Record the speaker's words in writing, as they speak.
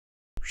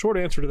short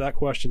answer to that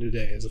question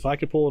today is if I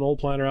could pull an old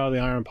planter out of the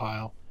iron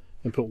pile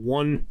and put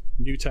one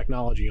new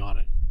technology on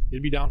it,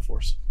 it'd be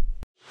downforce.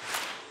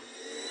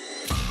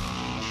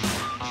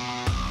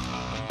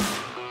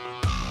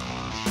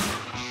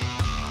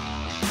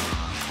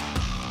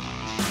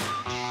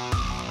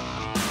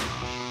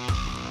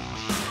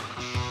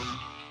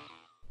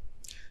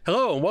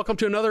 Hello, and welcome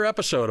to another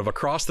episode of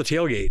Across the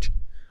Tailgate.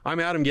 I'm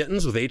Adam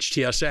Gittins with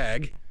HTS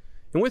Ag,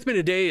 and with me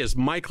today is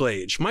Mike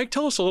Lage. Mike,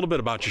 tell us a little bit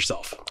about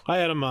yourself.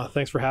 Hi, Adam.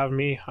 Thanks for having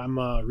me. I'm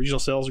a regional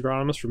sales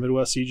agronomist for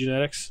Midwest Seed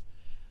Genetics.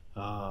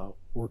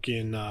 Work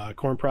in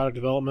corn product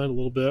development a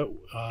little bit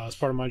as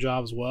part of my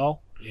job as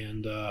well,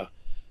 and do a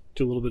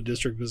little bit of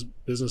district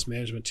business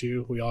management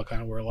too. We all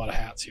kind of wear a lot of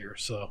hats here,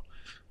 so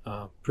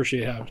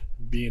appreciate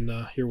being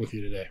here with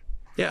you today.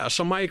 Yeah,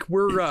 so Mike,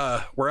 we're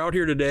out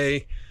here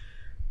today.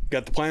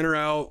 Got the planter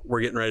out.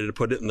 We're getting ready to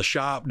put it in the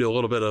shop, do a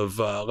little bit of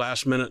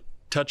last minute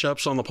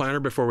touch-ups on the planter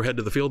before we head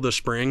to the field this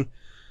spring.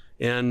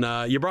 And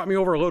you brought me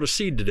over a load of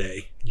seed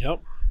today.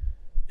 Yep.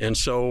 And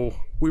so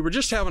we were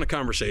just having a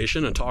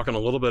conversation and talking a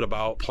little bit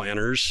about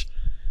planters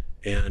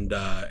and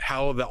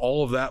how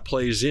all of that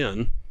plays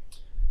in.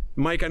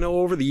 Mike, I know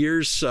over the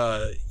years,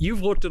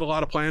 you've looked at a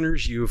lot of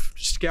planters. You've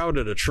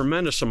scouted a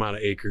tremendous amount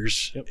of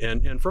acres. Yep.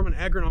 And from an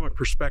agronomic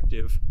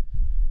perspective,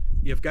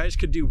 if guys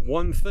could do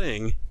one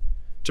thing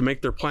to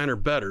make their planter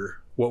better,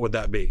 what would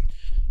that be?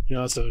 You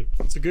know,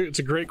 it's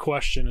a great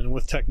question, and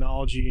with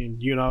technology,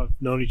 and you and I have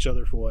known each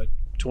other for what,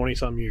 20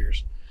 some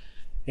years,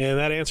 and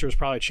that answer has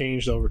probably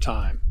changed over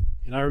time.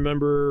 And I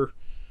remember,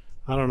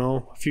 I don't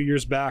know, a few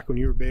years back when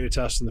you were beta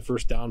testing the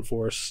first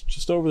downforce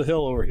just over the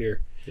hill over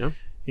here. Yeah.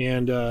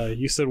 And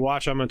you said,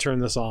 "Watch, I'm gonna turn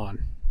this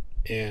on,"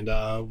 and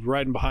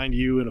riding behind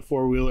you in a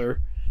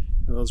four-wheeler,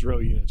 and those row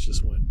units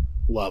just went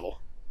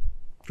level,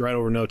 right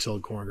over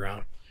no-tilled corn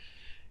ground.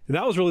 And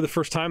that was really the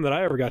first time that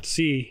I ever got to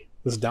see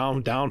this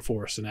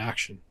downforce in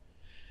action.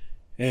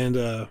 And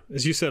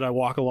as you said, I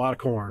walk a lot of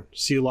corn,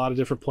 see a lot of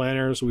different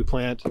planters. We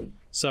plant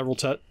several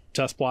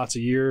test plots a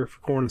year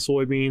for corn and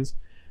soybeans.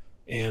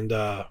 And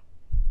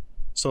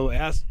so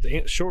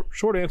the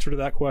short answer to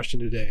that question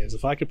today is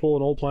if I could pull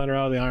an old planter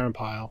out of the iron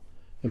pile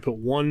and put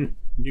one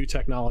new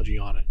technology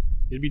on it,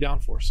 it'd be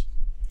downforce.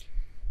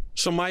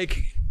 So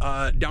Mike,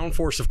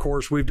 downforce, of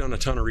course, we've done a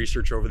ton of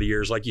research over the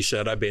years. Like you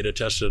said, I beta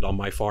tested it on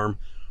my farm.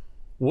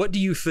 What do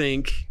you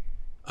think,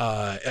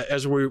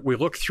 as we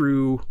look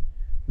through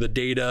the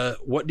data,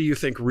 what do you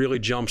think really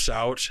jumps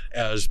out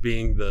as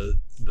being the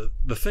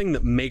thing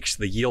that makes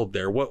the yield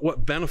there?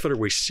 What benefit are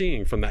we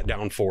seeing from that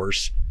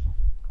downforce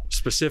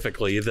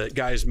specifically that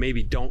guys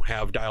maybe don't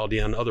have dialed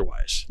in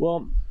otherwise?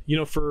 Well, you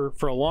know, for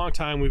a long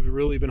time, we've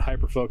really been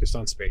hyper-focused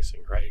on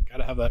spacing, right? Got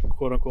to have that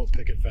quote-unquote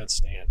picket fence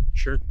stand.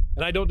 Sure.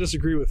 And I don't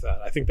disagree with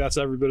that. I think that's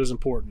every bit as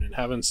important, and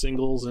having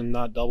singles and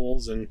not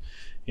doubles and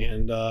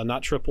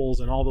not triples,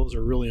 and all those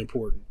are really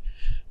important.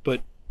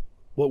 But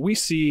what we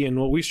see and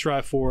what we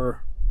strive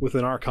for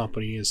within our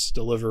company is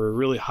deliver a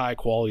really high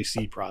quality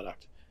seed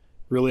product,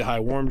 really high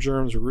warm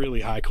germs,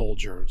 really high cold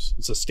germs.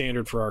 It's a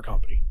standard for our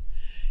company.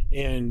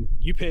 And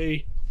you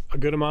pay a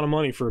good amount of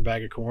money for a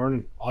bag of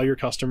corn. All your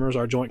customers,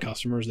 our joint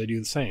customers, they do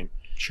the same.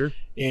 Sure.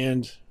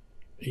 And,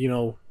 you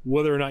know,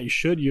 whether or not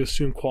you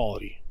assume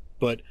quality.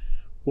 But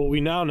what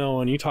we now know,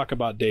 and you talk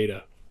about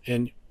data,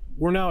 and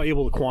we're now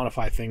able to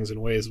quantify things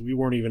in ways we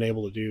weren't even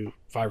able to do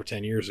 5 or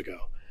 10 years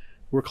ago.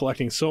 We're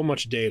collecting so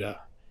much data.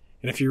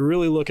 And if you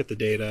really look at the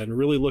data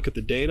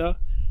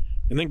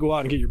and then go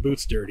out and get your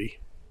boots dirty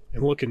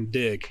and look and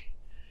dig,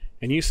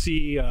 and you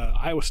see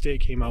Iowa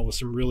State came out with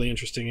some really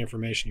interesting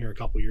information here a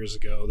couple years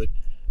ago that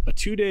a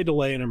 2-day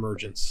delay in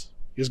emergence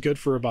is good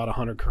for about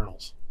 100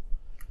 kernels.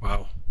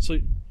 Wow. So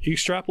you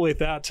extrapolate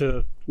that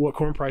to what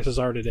corn prices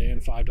are today in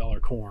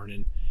 $5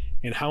 corn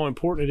and how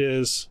important it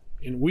is.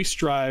 And we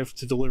strive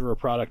to deliver a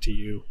product to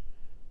you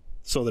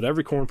so that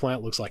every corn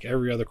plant looks like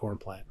every other corn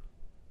plant.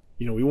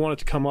 You know, we want it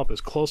to come up as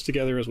close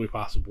together as we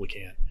possibly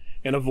can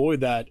and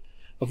avoid that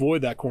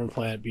corn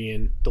plant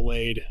being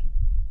delayed,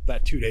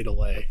 that 2-day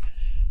delay.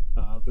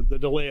 The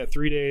delay at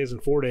 3 days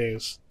and 4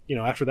 days, you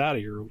know, after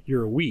that,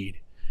 you're a weed.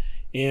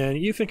 And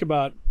you think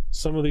about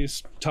some of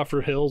these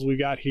tougher hills we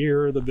got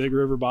here, the big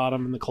river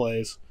bottom and the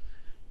clays.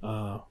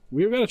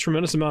 We've got a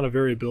tremendous amount of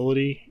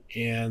variability,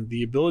 and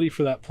the ability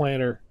for that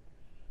planter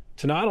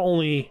to not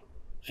only,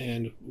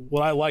 and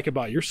what I like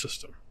about your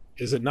system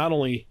is it not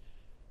only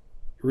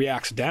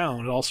reacts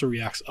down, it also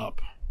reacts up.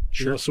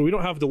 Sure. You know, so we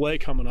don't have delay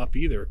coming up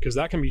either, because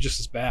that can be just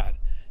as bad.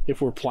 If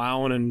we're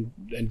plowing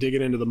and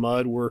digging into the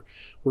mud, we're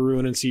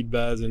ruining seed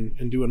beds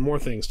and doing more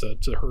things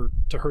to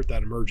hurt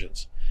that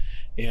emergence.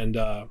 And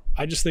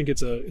I just think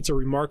it's a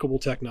remarkable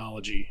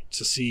technology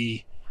to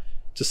see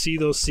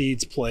those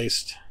seeds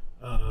placed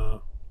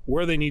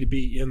where they need to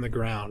be in the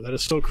ground. That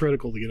is so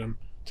critical to get them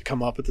to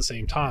come up at the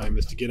same time,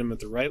 is to get them at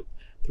the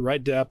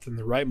right depth and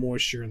the right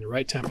moisture and the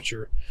right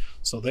temperature,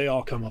 so they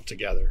all come up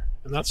together.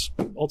 And that's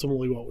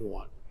ultimately what we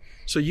want.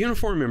 So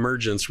uniform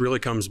emergence really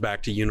comes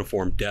back to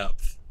uniform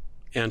depth.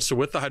 And so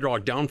with the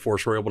hydraulic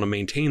downforce, we're able to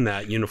maintain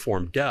that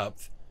uniform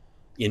depth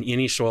in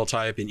any soil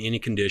type, in any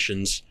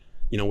conditions,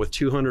 with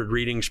 200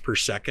 readings per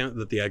second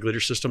that the egg leader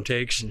system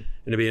takes, and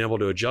to being able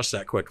to adjust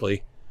that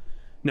quickly.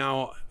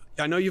 Now,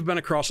 I know you've been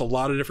across a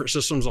lot of different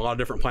systems, a lot of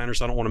different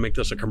planters. I don't want to make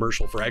this a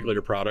commercial for egg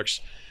leader products,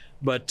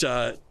 but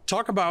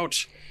talk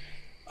about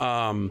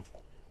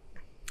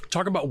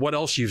what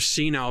else you've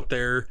seen out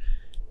there.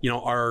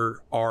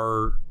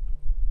 Are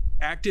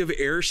active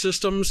air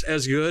systems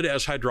as good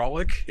as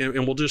hydraulic?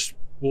 And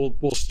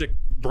we'll stick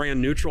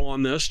brand neutral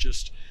on this.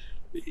 Just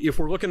if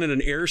we're looking at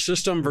an air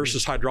system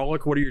versus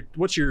hydraulic,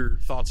 what's your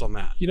thoughts on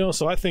that?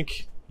 So I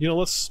think,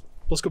 let's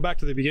go back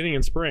to the beginning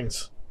in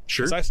springs.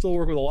 Sure. Because I still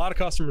work with a lot of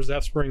customers that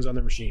have springs on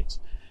their machines.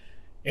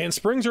 And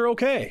springs are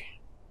okay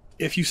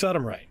if you set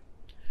them right.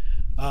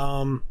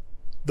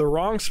 The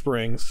wrong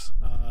springs,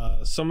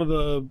 some of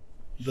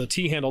the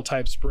T-handle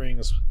type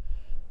springs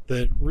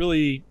that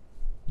really,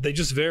 they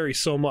just vary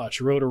so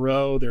much row to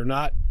row.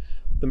 The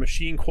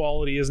machine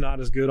quality is not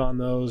as good on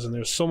those, and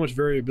there's so much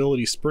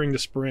variability spring to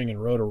spring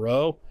and row to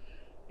row.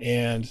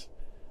 And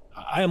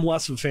I am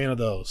less of a fan of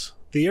those.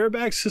 The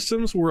airbag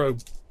systems were a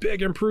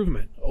big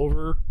improvement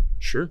over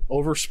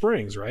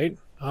springs, right?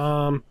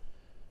 And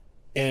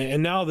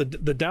now the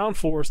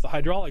downforce, the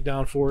hydraulic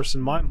downforce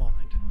in my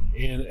mind,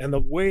 and the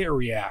way it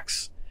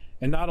reacts,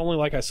 and not only,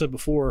 like I said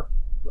before,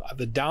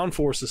 the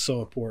downforce is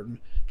so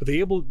important, but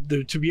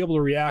to be able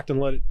to react and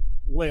let it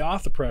lay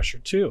off the pressure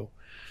too,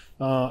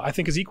 I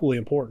think is equally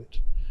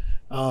important.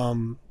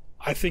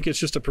 I think it's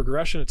just a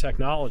progression of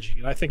technology,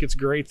 and I think it's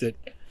great that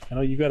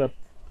you got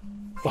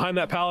behind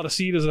that pallet of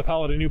seed is a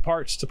pallet of new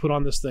parts to put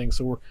on this thing.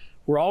 So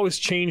we're always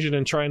changing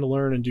and trying to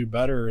learn and do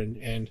better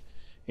and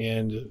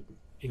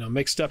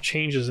make step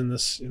changes in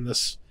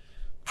this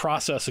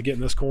process of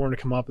getting this corn to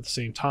come up at the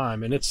same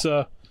time. And it's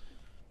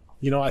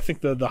I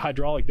think the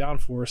hydraulic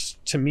downforce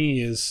to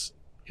me is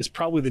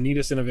probably the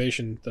neatest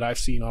innovation that I've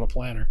seen on a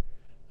planter,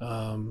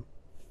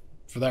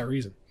 for that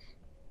reason.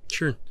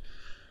 Sure.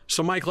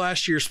 So Mike,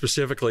 last year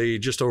specifically,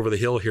 just over the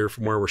hill here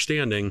from where we're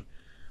standing,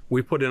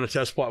 we put in a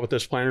test plot with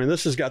this planter, and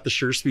this has got the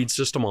SureSpeed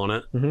system on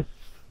it. Mm-hmm.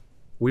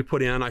 We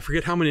put in, I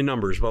forget how many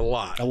numbers, but a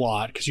lot. A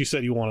lot, because you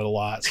said you wanted a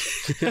lot.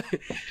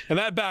 And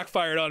that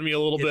backfired on me a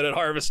little bit at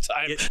harvest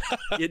time.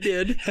 It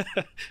did.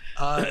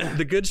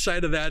 The good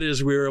side of that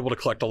is we were able to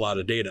collect a lot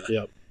of data.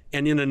 Yep.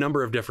 And in a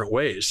number of different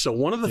ways. So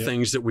one of the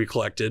things that we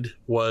collected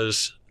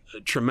was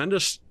a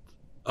tremendous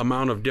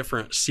amount of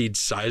different seed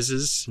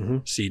sizes,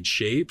 seed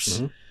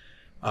shapes.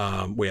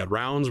 We had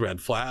rounds, we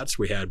had flats,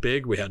 we had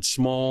big, we had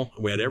small,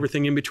 we had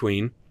everything in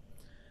between.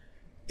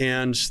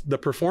 And the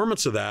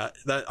performance of that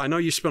I know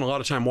you spent a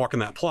lot of time walking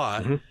that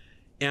plot.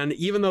 And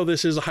even though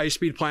this is a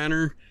high-speed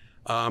planter,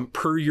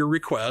 per your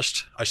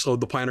request, I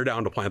slowed the planter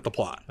down to plant the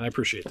plot. I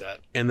appreciate that.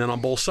 And then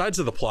on both sides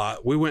of the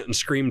plot, we went and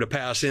screamed to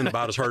pass in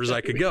about as hard as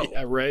I could go.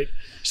 Yeah, right.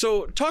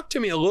 So talk to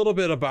me a little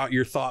bit about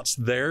your thoughts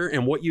there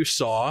and what you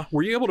saw.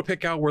 Were you able to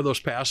pick out where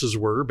those passes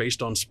were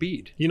based on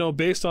speed?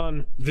 Based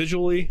on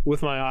visually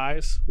with my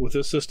eyes, with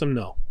this system,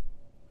 no.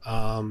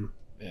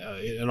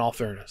 In all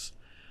fairness.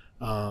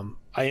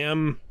 I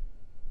am,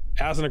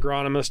 as an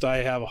agronomist, I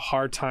have a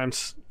hard time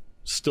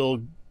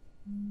still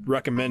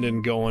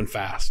recommending going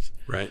fast.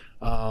 Right.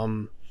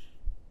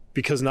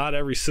 Because not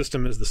every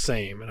system is the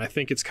same. And I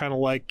think it's kind of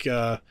like,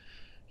 for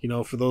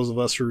those of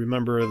us who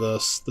remember the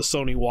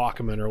Sony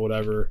Walkman or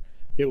whatever,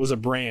 it was a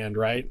brand,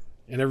 right?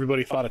 And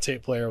everybody thought a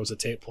tape player was a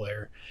tape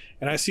player.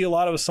 And I see a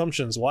lot of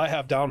assumptions. Well, I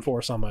have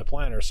downforce on my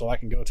planter so I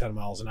can go 10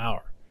 miles an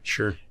hour.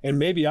 Sure. And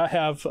maybe I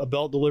have a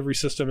belt delivery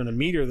system and a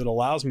meter that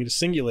allows me to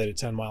singulate at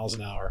 10 miles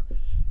an hour.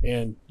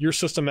 And your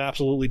system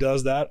absolutely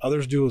does that.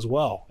 Others do as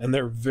well. And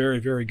they're very,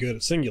 very good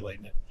at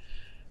singulating it.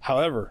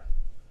 However,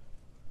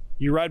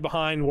 you ride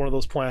behind one of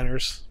those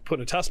planters,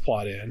 putting a test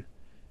plot in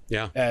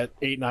at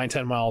 8, 9,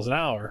 10 miles an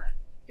hour,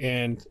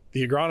 and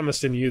the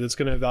agronomist in you that's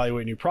going to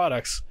evaluate new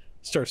products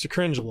starts to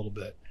cringe a little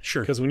bit.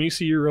 Sure. Because when you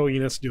see your row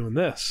units doing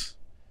this,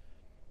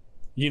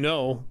 you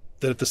know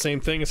that the same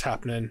thing is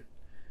happening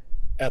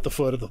at the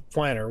foot of the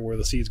planter where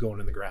the seed's going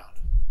in the ground.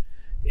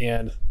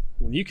 And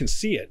when you can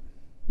see it,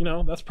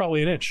 that's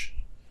probably an inch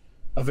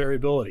of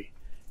variability.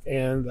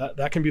 And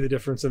that can be the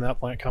difference in that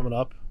plant coming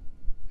up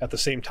at the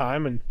same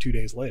time and 2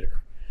 days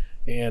later.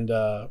 And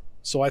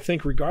so I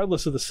think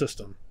regardless of the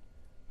system,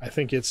 I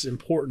think it's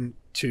important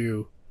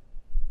to,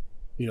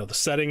 the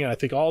setting. And I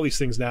think all these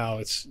things now,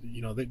 it's,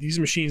 these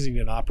machines need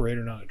an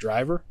operator, not a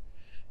driver.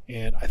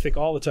 And I think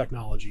all the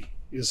technology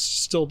is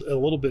still a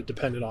little bit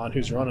dependent on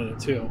who's running it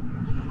too.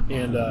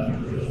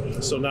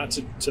 And so not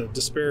to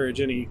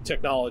disparage any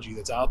technology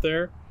that's out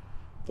there,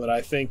 but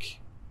I think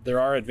there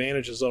are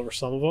advantages over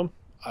some of them.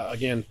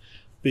 Again,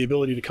 the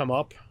ability to come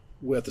up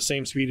with the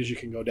same speed as you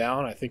can go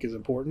down, I think is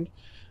important.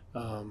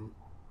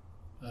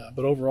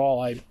 But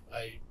overall,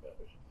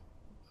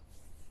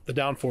 the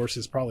downforce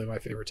is probably my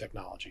favorite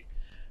technology.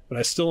 But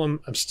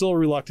I'm still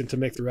reluctant to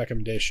make the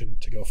recommendation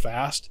to go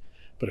fast.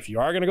 But if you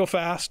are going to go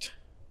fast,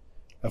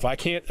 if I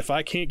can't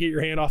get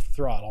your hand off the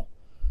throttle,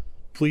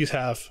 please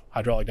have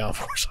hydraulic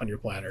downforce on your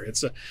planter.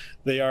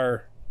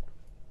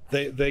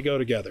 They go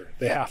together.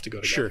 They have to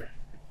go together. Sure.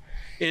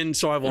 And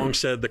so I've long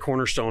said the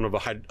cornerstone of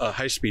a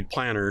high-speed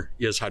planter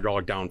is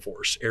hydraulic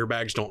downforce.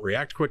 Airbags don't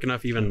react quick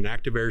enough, even in an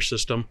active air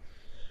system.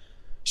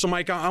 So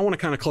Mike, I want to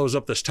kind of close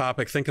up this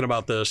topic thinking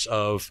about this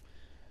of,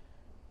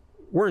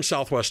 we're in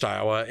Southwest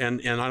Iowa, and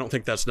I don't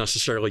think that's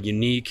necessarily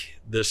unique.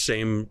 This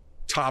same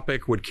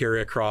topic would carry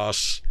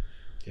across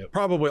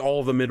probably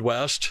all of the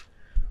Midwest.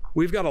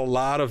 We've got a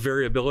lot of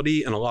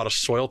variability and a lot of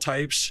soil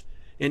types,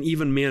 and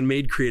even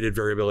man-made created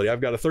variability.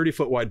 I've got a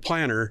 30-foot wide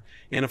planter,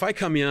 and if I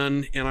come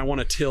in and I want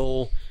to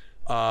till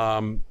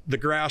the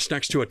grass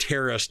next to a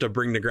terrace to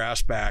bring the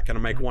grass back, and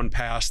I make one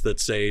pass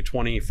that's a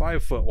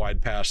 25-foot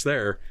wide pass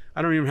there,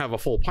 I don't even have a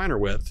full planter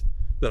width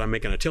that I'm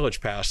making a tillage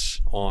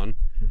pass on.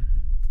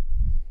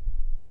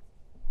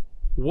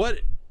 What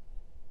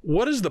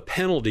is the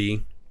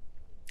penalty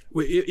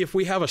if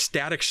we have a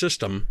static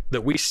system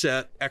that we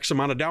set X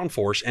amount of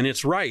downforce and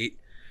it's right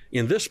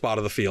in this spot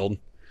of the field,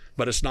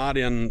 but it's not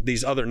in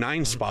these other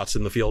 9 spots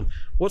in the field?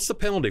 What's the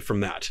penalty from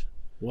that?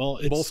 Well,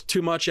 it's both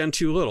too much and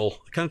too little.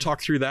 Kind of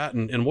talk through that,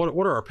 and what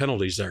are our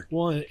penalties there?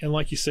 Well, and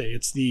like you say,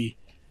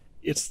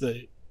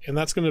 and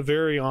that's going to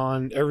vary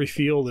on every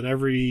field and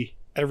every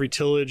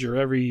tillage or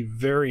every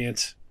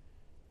variant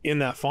in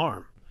that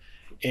farm,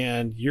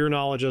 and your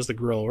knowledge as the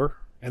grower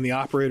and the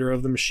operator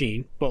of the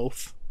machine,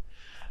 both,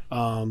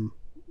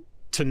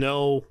 to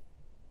know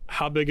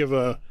how big of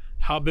a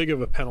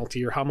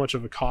penalty or how much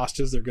of a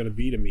cost is there going to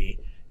be to me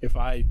if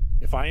I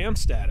am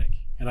static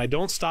and I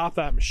don't stop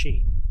that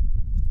machine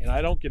and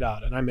I don't get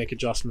out and I make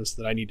adjustments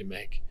that I need to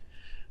make.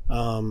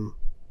 Am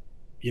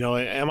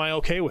I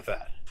okay with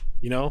that?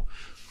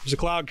 There's a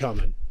cloud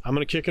coming. I'm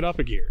going to kick it up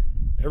a gear.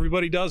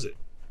 Everybody does it.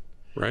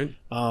 Right.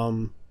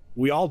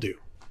 We all do.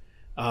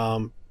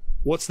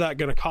 What's that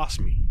going to cost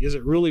me? Is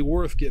it really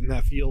worth getting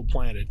that field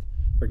planted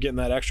or getting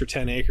that extra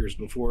 10 acres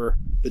before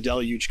the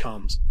deluge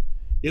comes?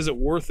 Is it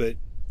worth it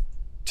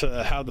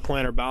to have the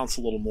planter bounce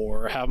a little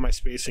more or have my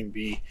spacing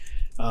be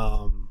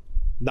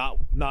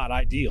not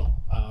ideal?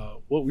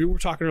 What we were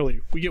talking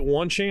earlier, we get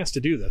one chance to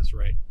do this,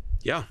 right?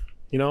 Yeah.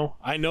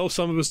 I know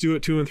some of us do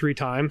it 2 and 3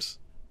 times,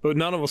 but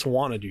none of us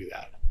want to do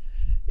that.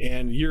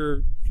 And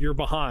you're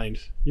behind.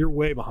 You're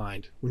way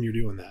behind when you're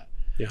doing that.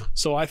 Yeah.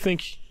 So I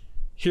think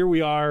here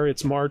we are.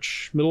 It's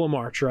March, middle of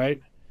March,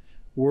 right?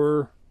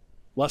 We're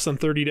less than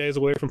 30 days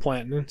away from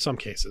planting in some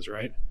cases,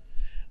 right?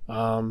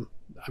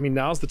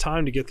 Now's the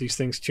time to get these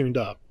things tuned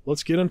up.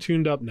 Let's get them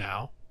tuned up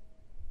now,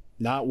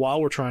 not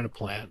while we're trying to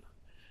plant.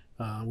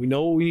 We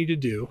know what we need to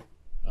do,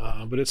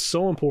 but it's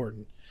so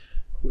important.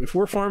 If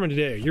we're farming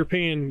today, you're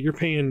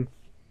paying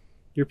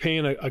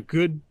a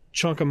good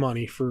chunk of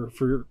money for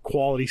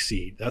quality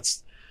seed.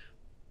 That's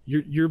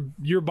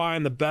you're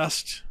buying the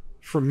best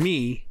from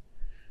me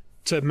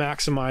to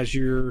maximize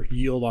your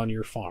yield on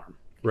your farm.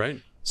 Right.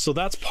 So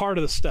that's part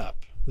of the step.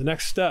 The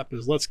next step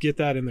is let's get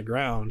that in the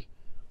ground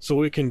so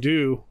we can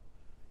do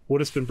what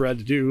it's been bred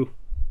to do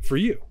for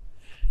you.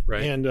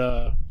 Right. And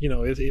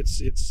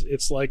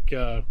it's like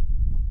I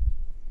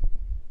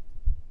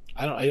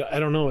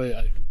don't know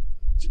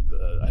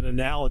an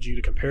analogy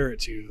to compare it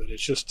to, that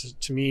it's just,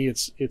 to me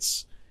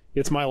it's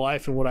my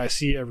life and what I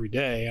see every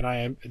day.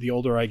 And the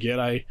older I get,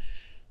 I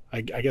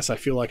guess I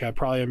feel like I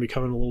probably am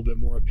becoming a little bit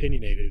more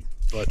opinionated,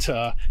 but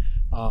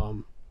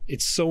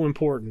it's so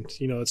important.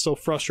 It's so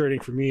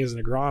frustrating for me as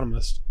an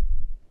agronomist.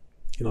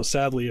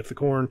 Sadly, if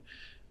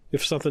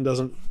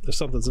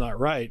something's not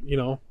right,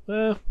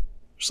 there's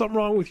something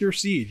wrong with your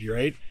seed,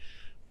 right?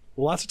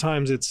 Well, lots of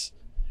times it's,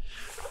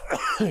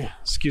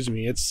 excuse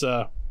me, it's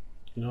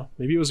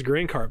maybe it was a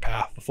grain cart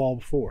path the fall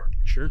before.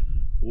 Sure.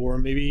 Or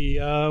maybe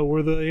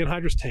where the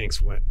anhydrous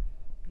tanks went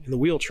in the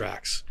wheel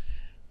tracks.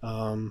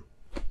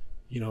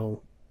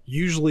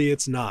 Usually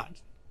it's not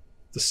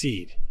the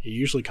seed. It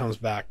usually comes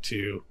back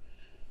to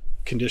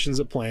conditions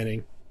of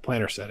planting,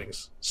 planter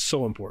settings.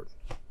 So important.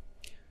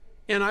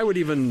 And I would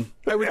even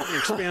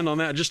expand on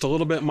that just a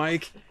little bit,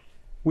 Mike.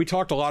 We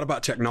talked a lot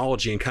about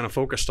technology and kind of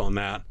focused on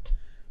that,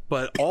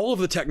 but all of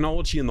the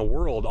technology in the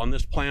world on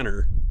this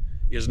planter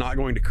is not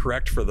going to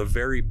correct for the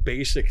very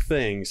basic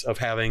things of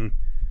having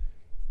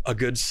a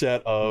good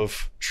set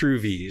of true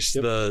V's,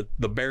 yep.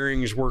 the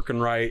bearings working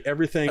right,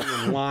 everything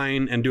in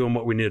line and doing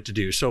what we need it to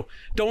do. So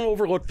don't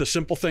overlook the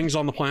simple things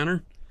on the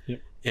planter.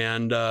 Yep.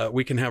 And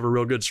we can have a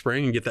real good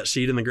spring and get that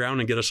seed in the ground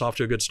and get us off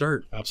to a good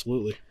start.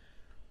 Absolutely.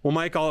 Well,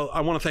 Mike,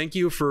 I want to thank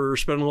you for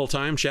spending a little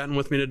time chatting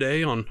with me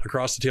today on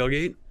Across the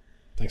Tailgate.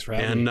 Thanks for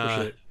having me.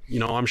 Appreciate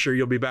it. I'm sure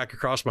you'll be back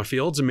across my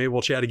fields and maybe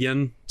we'll chat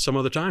again some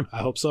other time. I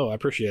hope so. I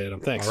appreciate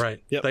it. Thanks. All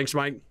right. Yep. Thanks,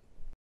 Mike.